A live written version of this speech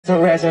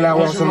some rats and I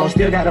want some more.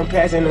 Still got them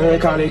passing the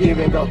hood, call it give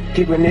and go.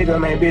 Keep a nigga,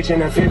 man, bitch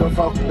in a figure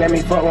four. Let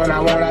me fuck when I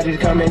want, I just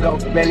come and go.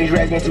 Man, these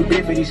rats get too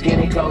big for these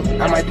skinny clothes.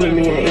 I might put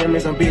me in M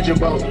and some bitch or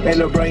both. That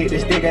little bro hit the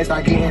stick and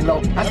start getting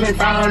low. I spent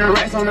 500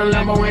 rats on the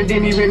Lambo and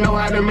didn't even know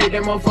how to make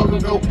that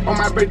motherfucker go. On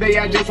my birthday,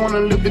 I just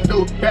wanna lift the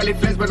door. Barely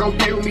flex, but don't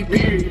play with me,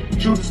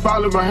 period. Shooters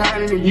follow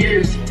behind in the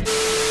years.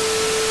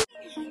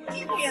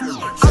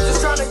 I'm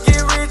just trying to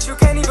get rich, you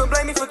can't even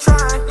blame me for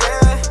trying,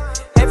 yeah.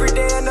 Every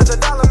day another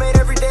dollar made,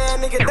 every day a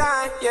nigga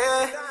dying,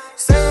 yeah.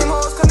 Same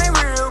hoes, cause they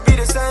real, be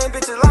the same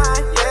bitches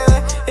lying,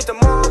 yeah. Hit the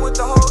mall with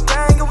the whole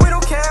gang, and we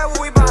don't care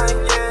what we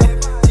buying, yeah.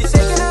 She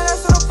shaking her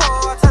ass to the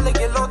floor, I tell her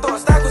get low, throw a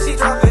stack when she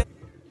drop it.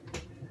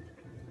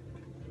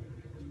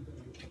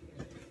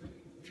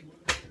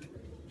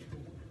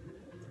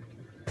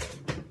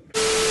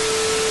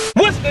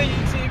 What's good,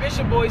 YouTube? It's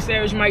your boy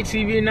Savage Mike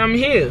TV, and I'm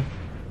here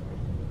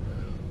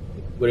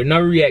with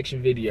another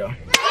reaction video.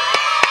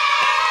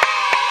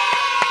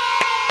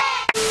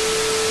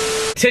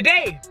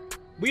 Today,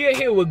 we are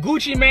here with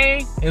Gucci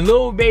Mane and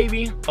Lil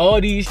Baby, All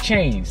These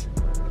Chains.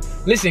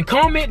 Listen,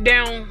 comment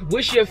down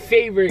what's your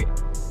favorite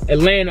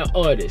Atlanta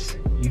artist.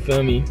 You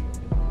feel me?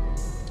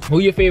 Who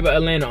your favorite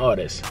Atlanta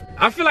artist?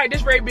 I feel like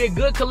this might be a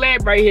good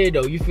collab right here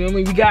though. You feel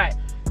me? We got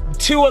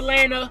two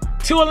Atlanta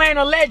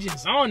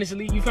legends,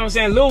 honestly. You feel what I'm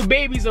saying? Lil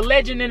Baby's a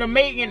legend in the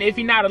making if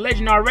he not a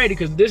legend already,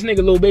 because this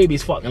nigga Lil Baby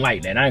is fucking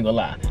like that. I ain't gonna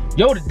lie.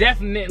 Yo,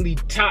 definitely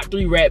top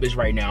 3 rappers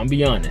right now, I'm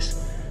be honest.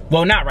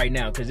 Well, not right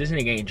now, because this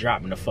nigga ain't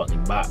dropping the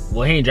fucking bot.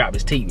 Well, he ain't dropped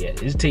his tape yet.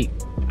 His tape,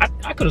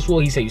 I could have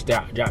swore he said he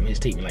started dropping his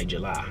tape in like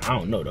July. I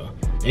don't know though.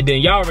 And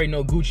then y'all already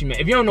know Gucci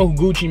Mane. If you don't know who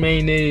Gucci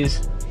Mane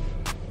is,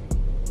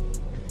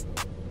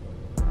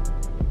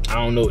 I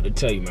don't know what to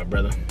tell you, my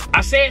brother.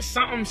 I said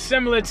something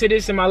similar to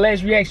this in my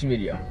last reaction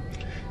video.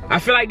 I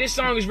feel like this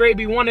song is ready to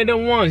be one of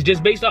them ones,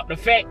 just based off the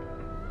fact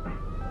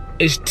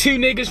it's two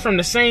niggas from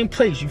the same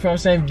place. You feel what I'm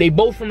saying? They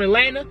both from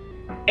Atlanta.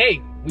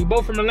 Hey, we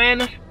both from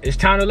Atlanta. It's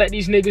time to let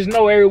these niggas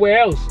know everywhere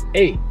else.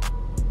 Hey,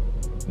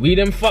 we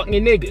them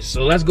fucking niggas.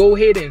 So let's go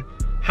ahead and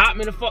hop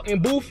in the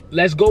fucking booth.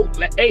 Let's go.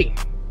 Hey,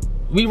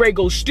 we ready to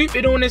go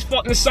stupid on this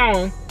fucking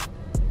song.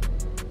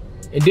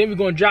 And then we're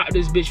gonna drop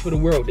this bitch for the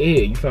world to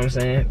hear, you feel what I'm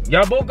saying?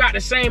 Y'all both got the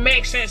same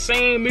accent,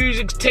 same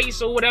music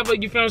taste or whatever,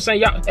 you feel what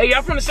I'm saying?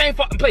 Y'all from the same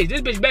fucking place.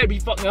 This bitch better be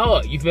fucking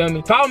hard, you feel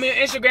me? Follow me on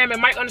Instagram at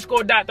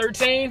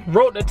Mike_.13.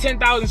 Road to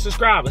 10,000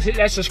 subscribers. Hit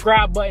that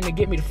subscribe button to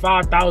get me to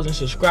 5,000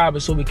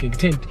 subscribers so we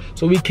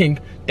can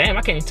damn,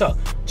 I can't talk.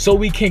 So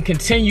we can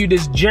continue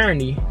this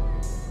journey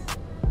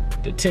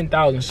to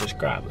 10,000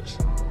 subscribers.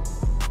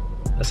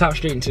 Let's hop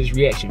straight into this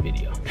reaction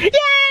video. Yeah!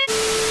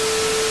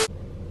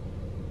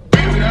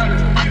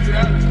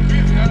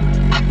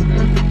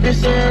 They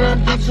saying I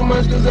do too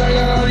much cause I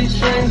got all these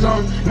chains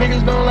on.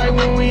 Niggas don't like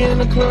when we in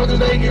the club cause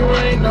they get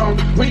rained on.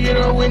 We get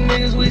up with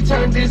niggas, we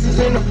turn distance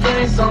into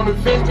face on. The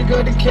fence pick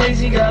up the case,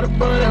 he got a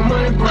bun, that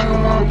money bring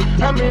them on.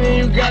 How many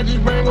you got,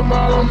 just bring them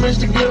all on,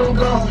 Mr. Get them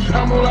gone.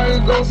 I'm more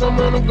like a ghost, I'm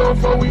on the go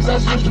 4 weeks, I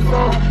switch the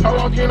phone. I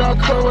walk in all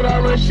covered,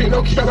 I run shit,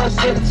 don't care, I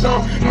set the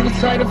tone. You the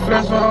type to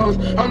flex for hoes,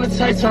 I'm the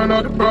type turn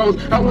up the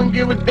bros. I wouldn't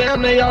give a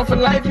damn, they all for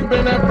life, you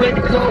better not break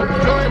the code.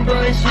 No ain't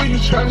bro, ain't sweet, you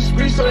tryna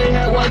speak, so they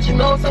had what you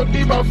know. So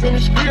deep, I'll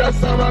finish street, I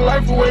saw my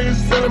life away, is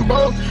selling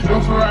both.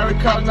 No Ferrari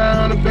cost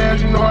 900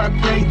 bands, you know I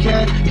pay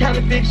cash.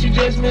 Kinda think she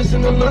just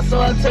missing the look,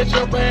 so I touch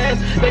up her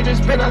ass. They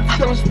just spin, I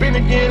tell them spin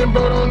again, and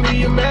bro, don't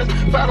leave your mask.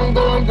 If I don't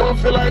go, I'm gon'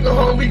 feel like a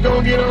hoe, we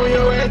gon' get on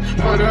your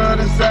ass. On the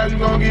other side, you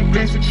gon' get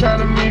blitzed for trying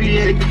to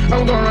mediate.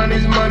 I'm gon' run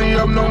this money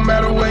up no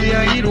matter where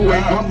you either way.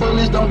 My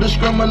bullets don't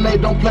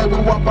discriminate, don't play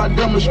with what I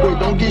demonstrate.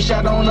 Don't get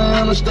shot on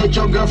the interstate,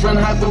 your girlfriend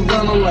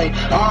hyperventilate.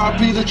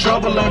 RIP the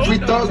trouble and free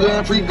Thugger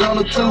and free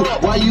Gunner too.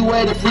 Why you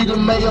waiting? Free the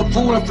mayor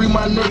fool and free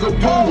my nigga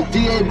Pooh.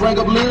 DA bring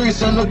up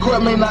lyrics and the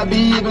court may not be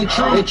even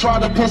true. They try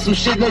to pin some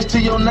shit next to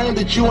your name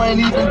that you ain't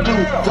even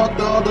do. Fuck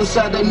the other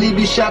side, they need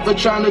be shot for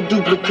trying to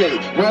duplicate.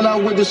 Ran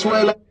out with the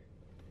sway like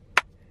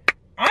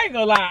I ain't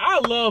gonna lie, I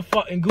love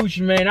fucking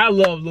Gucci Mane. I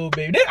love Lil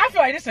Baby. I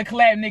feel like this a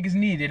collab niggas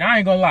needed. I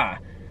ain't gonna lie.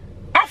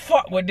 I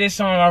fuck with this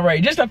song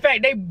already. Just the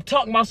fact they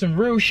talking about some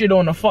real shit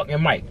on the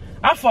fucking mic.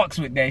 I fucks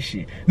with that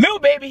shit. Lil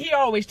Baby, he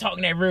always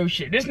talking that real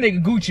shit. This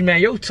nigga Gucci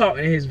Mane, yo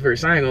talking in his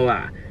verse. I ain't gonna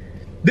lie.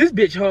 This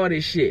bitch hard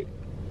as shit.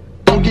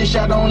 don't get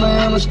shot on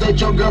the interstate,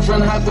 your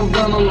girlfriend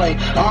hyperventilate.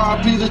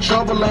 RIP the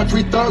trouble and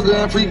free Thugger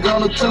and free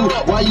Gunner too.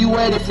 Why you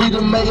waiting? Free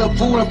the mayor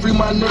fool and free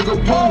my nigga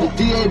Pooh.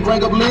 DA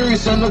bring up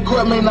lyrics and the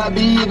court may not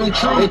be even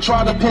true. They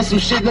try to pin some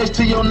shit next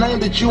to your name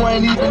that you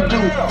ain't even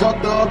do.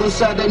 Fuck the other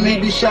side, they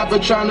need be shot for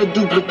trying to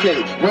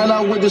duplicate. Ran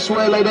out with the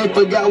sway like they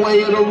forgot where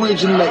it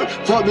originate.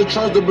 Fuck the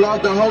church, the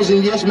block, the hoes,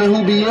 and yes man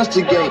who be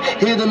instigate.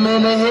 Hit him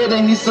in the head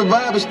and he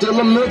survived, but still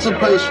a mental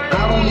patient.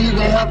 I don't even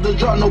have to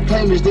drop no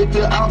payments, they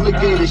feel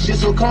obligated. Shit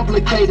so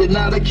complicated. educated,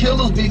 now the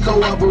killers be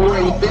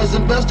cooperating. Feds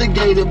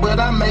investigated, but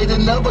I made it,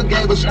 never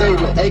gave a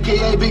statement.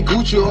 AKA Big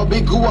Gucci or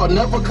Big Goo,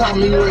 never call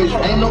me Razor.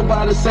 Ain't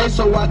nobody say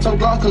so, I told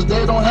God, cause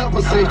they don't have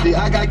a safety.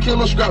 I got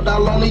killer scrapped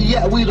out on the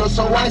yacht, we done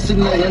so icy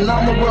now. And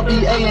I'ma rub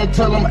EA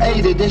until I'm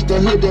 80, this the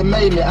hood that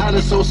made me. I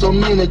done sold so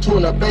many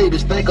tuna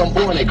babies, think I'm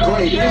born at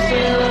Grady. They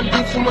saying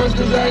I do too much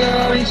cause I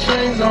got all these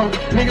chains on.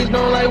 Niggas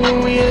don't like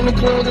when we in the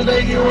club cause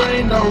they get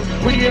rained on.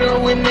 We get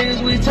up with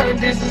niggas, we turn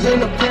distance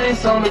into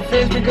paints on. The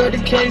fence pick up the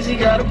case, he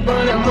got a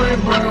bun and might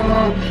bring them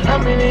home. How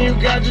many you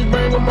got, just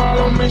bring them all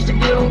on, Mr.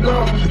 Get them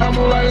gone. I'm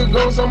on like a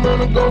ghost, I'm on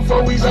the go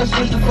 4 weeks, I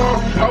switch the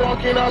phone. I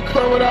walk in our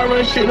club without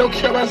run shit, no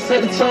cap, I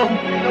set the tone.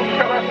 No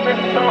cap, I set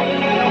the tone.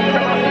 No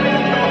cap, I set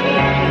the tone.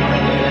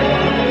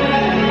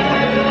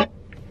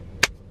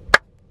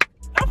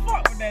 I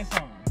fuck with that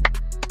song.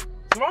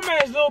 So my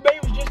man's Lil Baby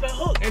was just a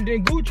hook, and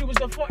then Gucci was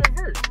the fucking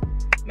verse.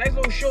 Nice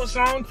little short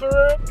song for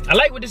real. I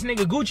like what this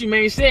nigga Gucci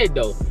man said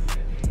though.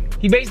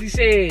 He basically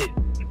said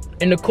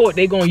in the court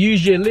they gonna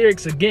use your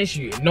lyrics against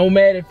you. No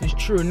matter if it's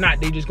true or not,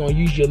 they just gonna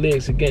use your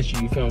lyrics against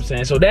you, you feel what I'm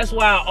saying? So that's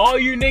why all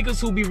you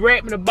niggas who be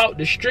rapping about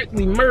the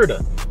strictly murder,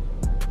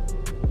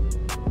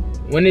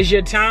 when it's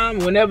your time,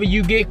 whenever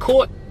you get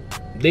caught,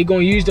 they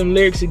gonna use them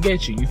lyrics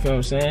against you, you feel what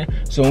I'm saying?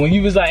 So when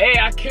you was like, hey,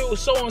 I killed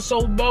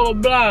so-and-so, blah, blah,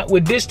 blah,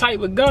 with this type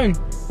of gun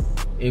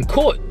in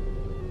court,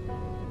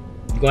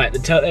 you gonna have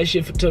to tell that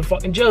shit to the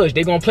fucking judge.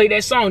 They gonna play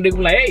that song, they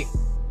gonna be like, hey,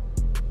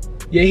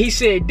 yeah, he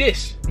said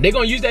this. They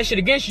gonna use that shit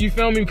against you, you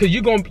feel me? Because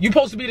you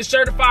supposed to be the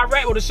certified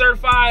rap or the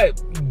certified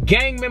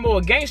gang member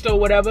or gangster or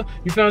whatever,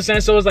 you feel what I'm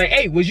saying? So it's like,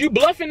 hey, was you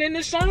bluffing in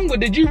this song or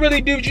did you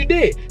really do what you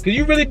did? Because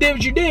you really did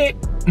what you did,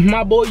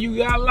 my boy, you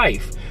got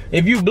life.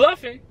 If you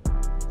bluffing,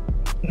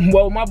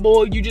 well, my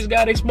boy, you just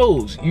got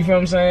exposed, you feel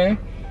what I'm saying?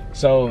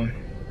 So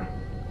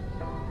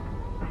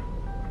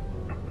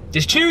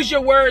just choose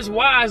your words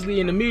wisely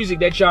in the music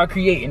that y'all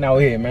creating out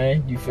here,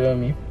 man, you feel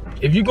me?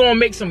 If you gonna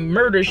make some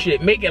murder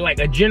shit, make it like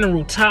a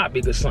general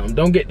topic or something.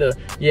 Don't get the,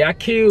 yeah, I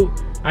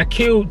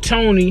killed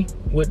Tony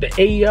with the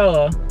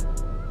AR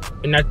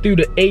and I threw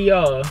the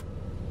AR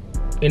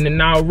in the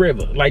Nile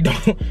River. Like,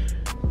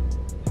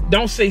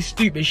 don't say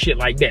stupid shit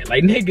like that.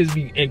 Like, niggas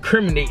be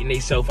incriminating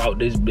themselves out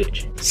this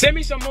bitch. Send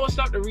me some more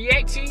stuff to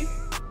react to.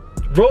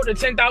 Roll to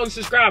 10,000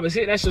 subscribers.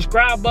 Hit that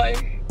subscribe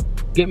button.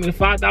 Get me to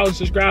 5,000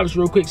 subscribers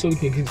real quick so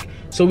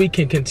we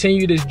can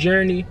continue this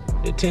journey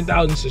to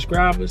 10,000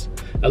 subscribers.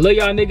 I love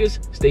y'all niggas.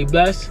 Stay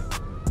blessed.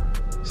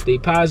 Stay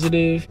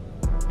positive.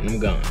 And I'm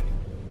gone.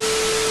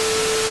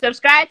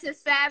 Subscribe to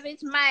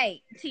Savage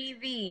Mike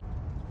TV.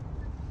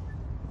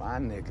 My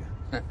nigga.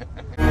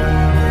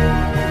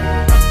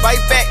 Right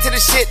back to the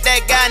shit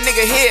that guy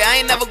nigga here.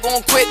 I ain't never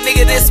gonna quit,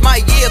 nigga, this my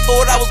year.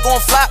 Thought I was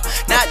gonna flop,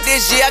 not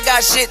this year. I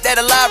got shit that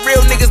a lot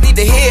real niggas need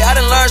to hear. I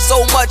done learned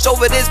so much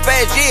over this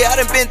past year. I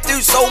done been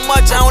through so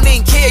much, I don't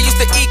even care. Used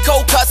to eat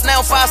cold cuts,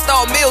 now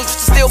 5-star meals.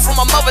 Used to steal from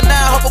my mother,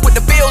 now hustle with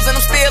the bills. And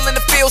I'm still in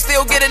the field,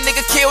 still get a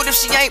nigga killed. If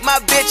she ain't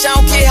my bitch, I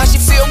don't care how she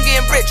feel, I'm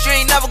getting rich. You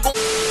ain't never gonna